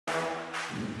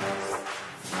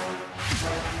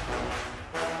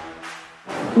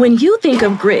When you think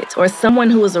of grit or someone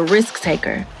who is a risk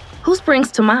taker, who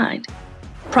springs to mind?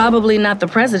 Probably not the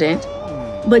president,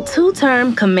 but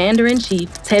two-term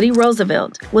Commander-in-Chief Teddy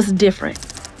Roosevelt was different.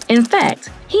 In fact,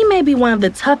 he may be one of the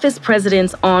toughest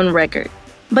presidents on record,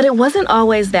 but it wasn't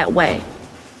always that way.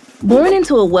 Born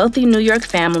into a wealthy New York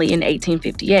family in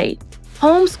 1858,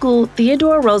 homeschooled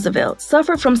Theodore Roosevelt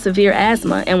suffered from severe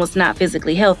asthma and was not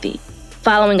physically healthy.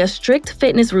 Following a strict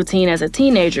fitness routine as a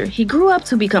teenager, he grew up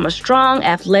to become a strong,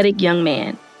 athletic young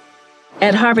man.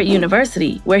 At Harvard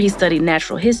University, where he studied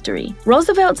natural history,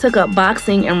 Roosevelt took up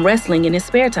boxing and wrestling in his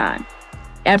spare time.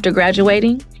 After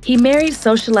graduating, he married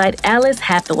socialite Alice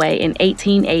Hathaway in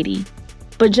 1880.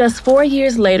 But just 4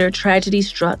 years later, tragedy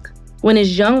struck when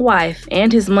his young wife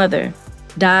and his mother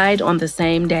died on the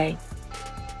same day.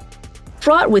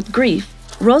 Fraught with grief,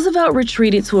 Roosevelt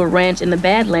retreated to a ranch in the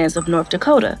Badlands of North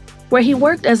Dakota, where he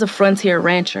worked as a frontier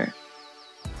rancher.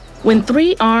 When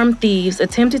 3 armed thieves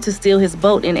attempted to steal his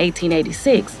boat in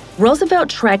 1886, Roosevelt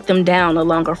tracked them down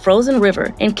along a frozen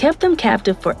river and kept them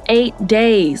captive for 8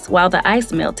 days while the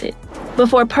ice melted,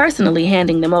 before personally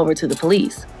handing them over to the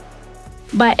police.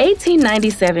 By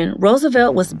 1897,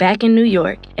 Roosevelt was back in New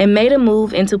York and made a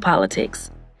move into politics.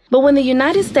 But when the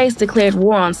United States declared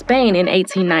war on Spain in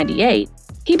 1898,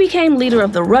 he became leader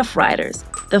of the Rough Riders,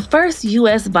 the first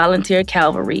U.S. volunteer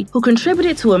cavalry who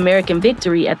contributed to American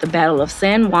victory at the Battle of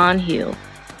San Juan Hill.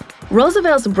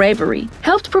 Roosevelt's bravery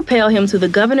helped propel him to the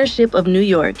governorship of New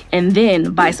York and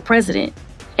then vice president.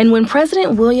 And when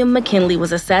President William McKinley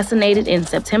was assassinated in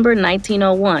September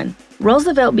 1901,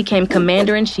 Roosevelt became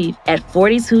Commander-in-Chief at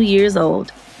 42 years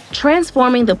old,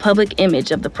 transforming the public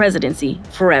image of the presidency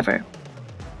forever.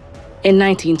 In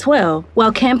 1912,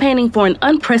 while campaigning for an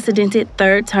unprecedented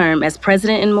third term as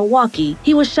president in Milwaukee,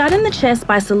 he was shot in the chest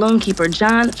by saloon-keeper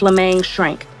John Fleming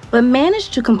Schrank, but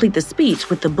managed to complete the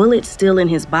speech with the bullet still in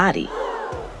his body.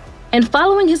 And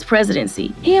following his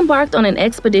presidency, he embarked on an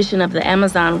expedition of the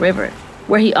Amazon River,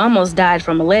 where he almost died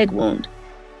from a leg wound.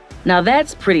 Now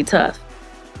that's pretty tough.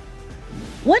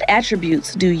 What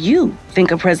attributes do you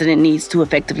think a president needs to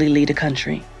effectively lead a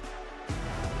country?